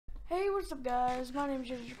Hey, what's up guys? My name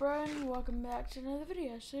is Brian. Welcome back to another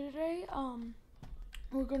video. So today,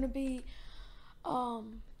 we're gonna be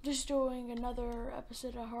just doing another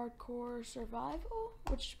episode of Hardcore Survival,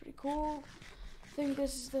 which is pretty cool. I think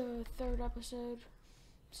this is the third episode.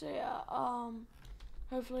 So yeah,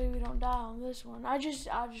 hopefully we don't die on this one. I just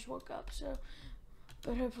woke up, so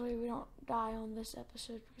but hopefully we don't die on this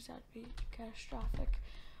episode because that'd be catastrophic.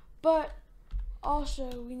 But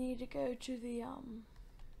also we need to go to the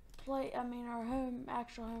our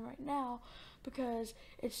actual home right now because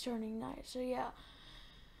it's turning night. So yeah,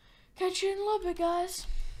 catch you in a little bit, guys.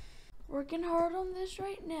 Working hard on this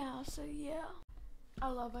right now. So yeah,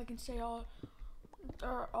 I can stay all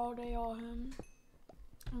day all home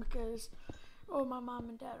because my mom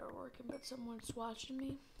and dad are working, but someone's watching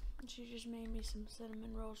me, and she just made me some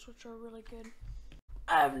cinnamon rolls, which are really good.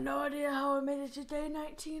 I have no idea how I made it to day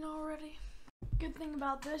 19 already. Good thing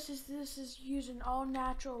about this is using all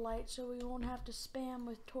natural light, so we won't have to spam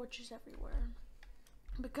with torches everywhere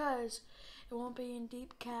because it won't be in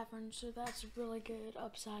deep caverns, so that's a really good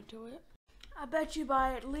upside to it. I bet you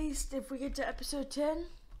by at least if we get to episode 10,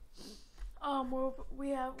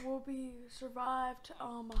 we'll be survived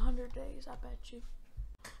 100 days. I bet you.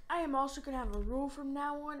 I am also gonna have a rule from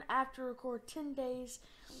now on: I have to record 10 days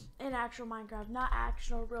in actual Minecraft, not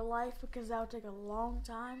actual real life, because that would take a long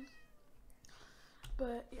time.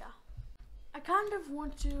 But yeah, I kind of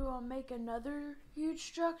want to make another huge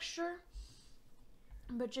structure,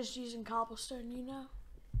 but just using cobblestone, you know.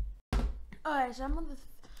 Alright, so I'm on the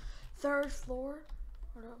third floor.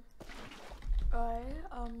 Hold up. Alright,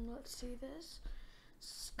 let's see this.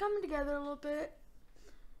 It's coming together a little bit.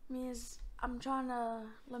 Means I'm trying to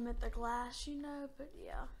limit the glass, you know, but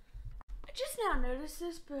yeah. I just now noticed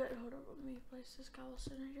this, but hold up, let me place this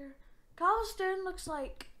cobblestone right here. Cobblestone looks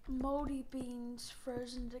like moldy beans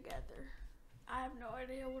frozen together. I have no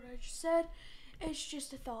idea what I just said. It's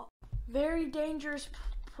just a thought. Very dangerous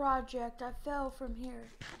project. I fell from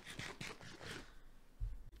here.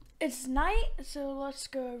 It's night, so let's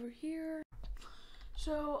go over here.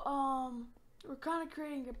 So, we're kind of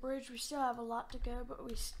creating a bridge. We still have a lot to go, but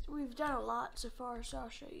we've done a lot so far, so I'll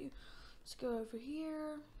show you. Let's go over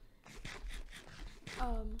here.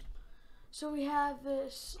 So we have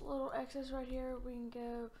this little excess right here. We can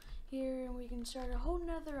go here and we can start a whole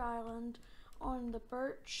nother island on the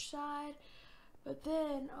birch side. But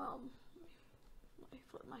then, let me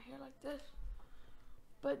flip my hair like this.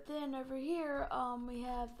 But then over here, we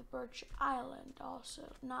have the birch island also,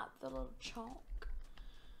 not the little chunk.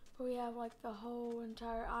 But we have like the whole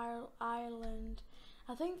entire island.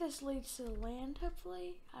 I think this leads to the land,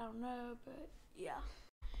 hopefully. I don't know, but yeah.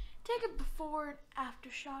 Take a before and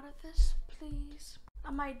after shot of this, please.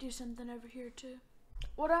 I might do something over here too.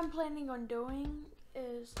 What I'm planning on doing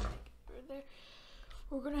is like over there,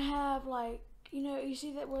 we're gonna have like, you know, you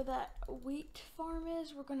see that where that wheat farm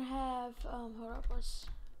is? We're gonna have, hold up, I'm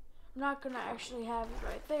not gonna actually have it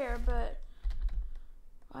right there, but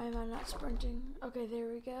why am I not sprinting? Okay, there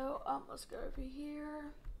we go. Let's go over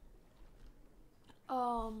here.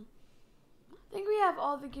 I think we have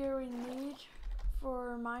all the gear we need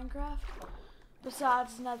for Minecraft,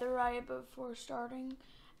 besides netherite before starting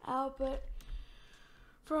out. But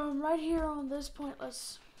from right here on this point,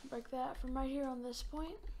 let's break that. From right here on this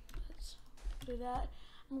point, let's do that.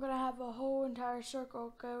 I'm gonna have a whole entire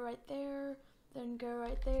circle go right there, then go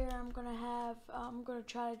right there. I'm gonna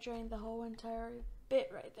try to drain the whole entire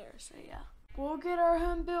bit right there. So yeah, we'll get our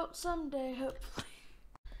home built someday, hopefully.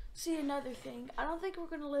 See, another thing, I don't think we're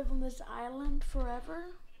gonna live on this island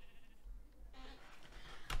forever.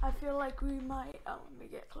 I feel like we might, let me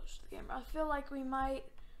get close to the camera. I feel like we might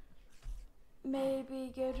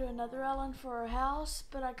maybe go to another island for our house,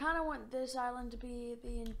 but I kind of want this island to be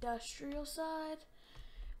the industrial side.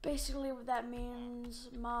 Basically what that means,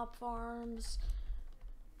 mob farms,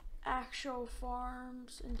 actual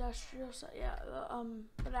farms, industrial side, yeah,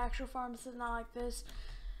 but actual farms is not like this,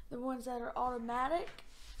 the ones that are automatic,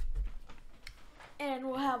 and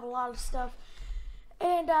we'll have a lot of stuff.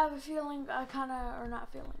 And I have a feeling, I kind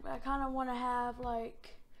of want to have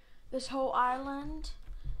like this whole island.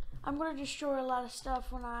 I'm going to destroy a lot of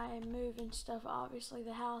stuff when I move and stuff, obviously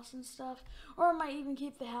the house and stuff, or I might even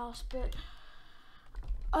keep the house. But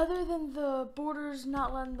other than the borders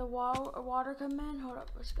not letting the water come in, hold up,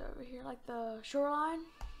 let's go over here, like the shoreline.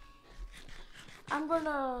 I'm going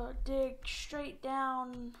to dig straight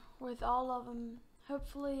down with all of them,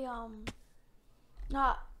 hopefully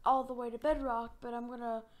not all the way to bedrock, but I'm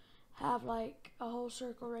gonna have like a whole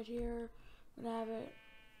circle right here. I'm gonna have it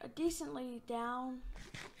decently down,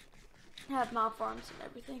 have mob farms and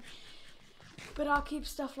everything, but I'll keep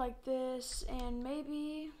stuff like this, and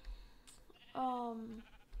maybe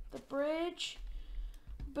bridge,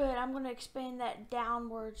 but I'm gonna expand that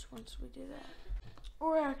downwards once we do that.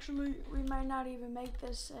 Or actually, we might not even make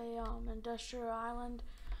this a industrial island.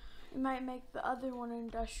 We might make the other one an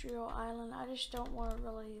industrial island. I just don't want to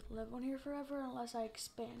really live on here forever unless I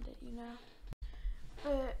expand it, you know?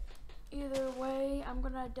 But either way, I'm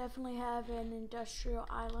gonna definitely have an industrial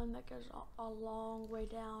island that goes a long way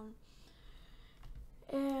down.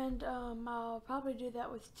 And I'll probably do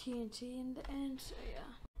that with TNT in the end, so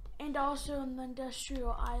yeah. And also in the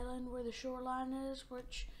industrial island where the shoreline is,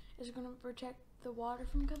 which is gonna protect the water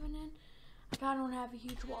from coming in, I kind of want to have a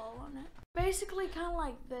huge wall on it. Basically kind of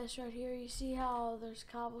like this right here. You see how there's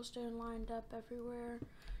cobblestone lined up everywhere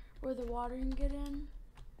where the water can get in?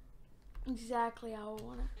 Exactly how I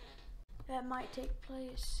want it. That might take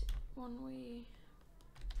place when we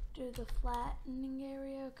do the flattening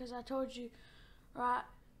area, because I told you, right,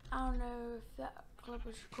 I don't know if that clip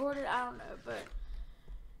was recorded, I don't know, but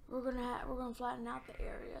we're gonna flatten out the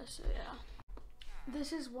area, so yeah.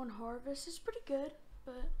 This is one harvest. It's pretty good,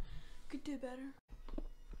 but could do better.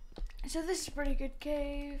 So this is a pretty good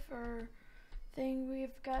cave or thing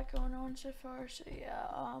we've got going on so far. So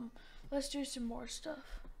yeah, let's do some more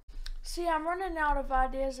stuff. See, I'm running out of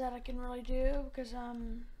ideas that I can really do because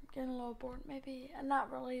I'm getting a little bored. Maybe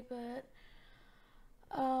not really, but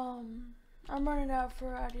I'm running out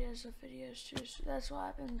for ideas of videos too. So that's why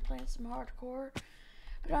I've been playing some hardcore.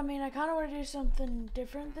 But I mean, I kind of want to do something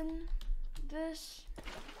different than this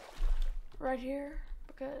right here,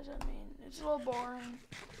 because I mean it's a little boring.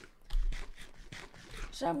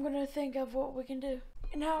 So I'm gonna think of what we can do,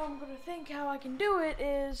 and how I'm gonna think how I can do it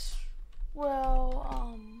is,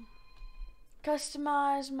 well,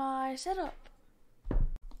 customize my setup.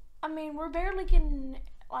 I mean, we're barely getting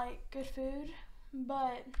like good food,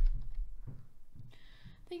 but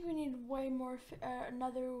I think we need way more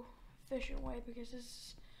another efficient way, because this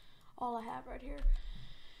is all I have right here.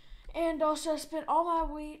 And also I spent all my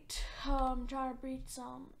wheat trying to breed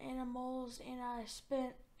some animals, and I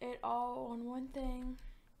spent it all on one thing,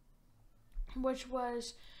 which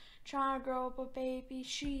was trying to grow up a baby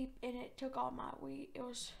sheep, and it took all my wheat. It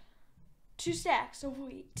was 2 stacks of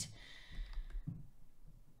wheat.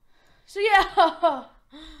 So yeah,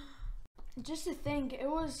 just to think, it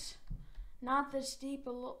was not this deep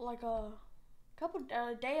like a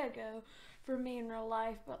day ago for me in real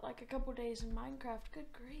life, but like a couple days in Minecraft.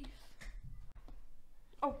 Good grief.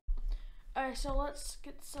 Oh, alright, so let's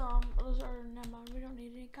get some, never mind, we don't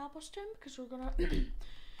need any cobblestone because we're gonna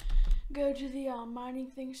go to the mining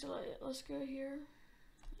thing. So let's go here.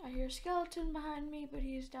 I hear a skeleton behind me, but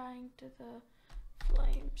he's dying to the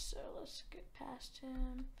flames, so let's get past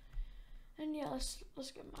him. And yeah,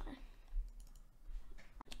 let's get mine.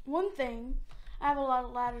 One thing, I have a lot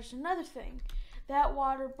of ladders. Another thing, that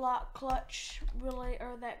water block clutch really,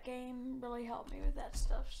 or that game really helped me with that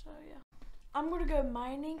stuff, so yeah. I'm gonna go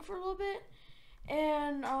mining for a little bit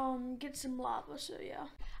and get some lava, so yeah.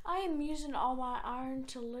 I am using all my iron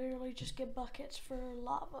to literally just get buckets for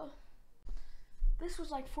lava. This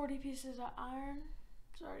was like 40 pieces of iron.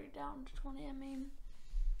 It's already down to 20, I mean.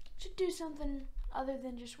 Should do something other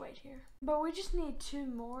than just wait here. But we just need 2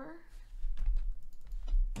 more.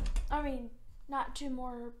 I mean, not 2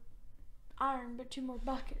 more iron, but 2 more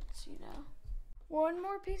buckets, you know. 1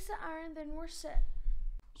 more piece of iron, then we're set.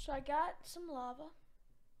 So I got some lava.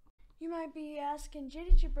 You might be asking,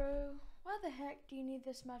 JDG bro, why the heck do you need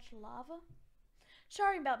this much lava?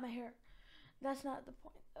 Sorry about my hair. That's not the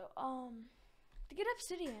point though. To get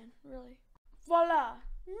obsidian, really. Voila!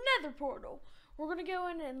 Nether portal! We're gonna go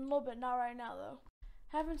in a little bit, not right now though.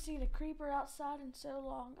 Haven't seen a creeper outside in so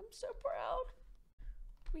long. I'm so proud.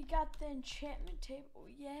 We got the enchantment table,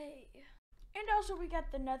 yay. And also we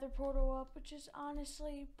got the nether portal up, which is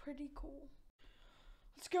honestly pretty cool.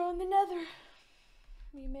 Let's go in the nether.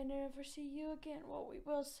 We may never see you again. Well, we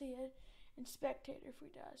will see it in spectator if we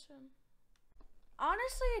die soon.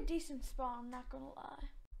 Honestly, a decent spawn, not gonna lie.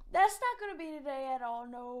 That's not gonna be today at all,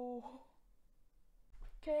 no.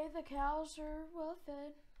 Okay, the cows are well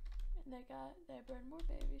fed, and they bred more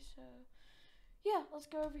babies, so yeah, let's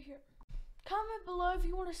go over here. Comment below if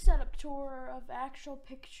you want a setup tour of actual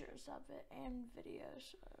pictures of it and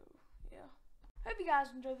videos, so yeah. Hope you guys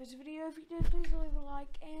enjoyed this video. If you did, please leave a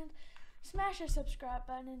like and smash that subscribe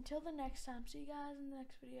button. Until the next time, see you guys in the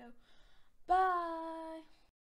next video. Bye!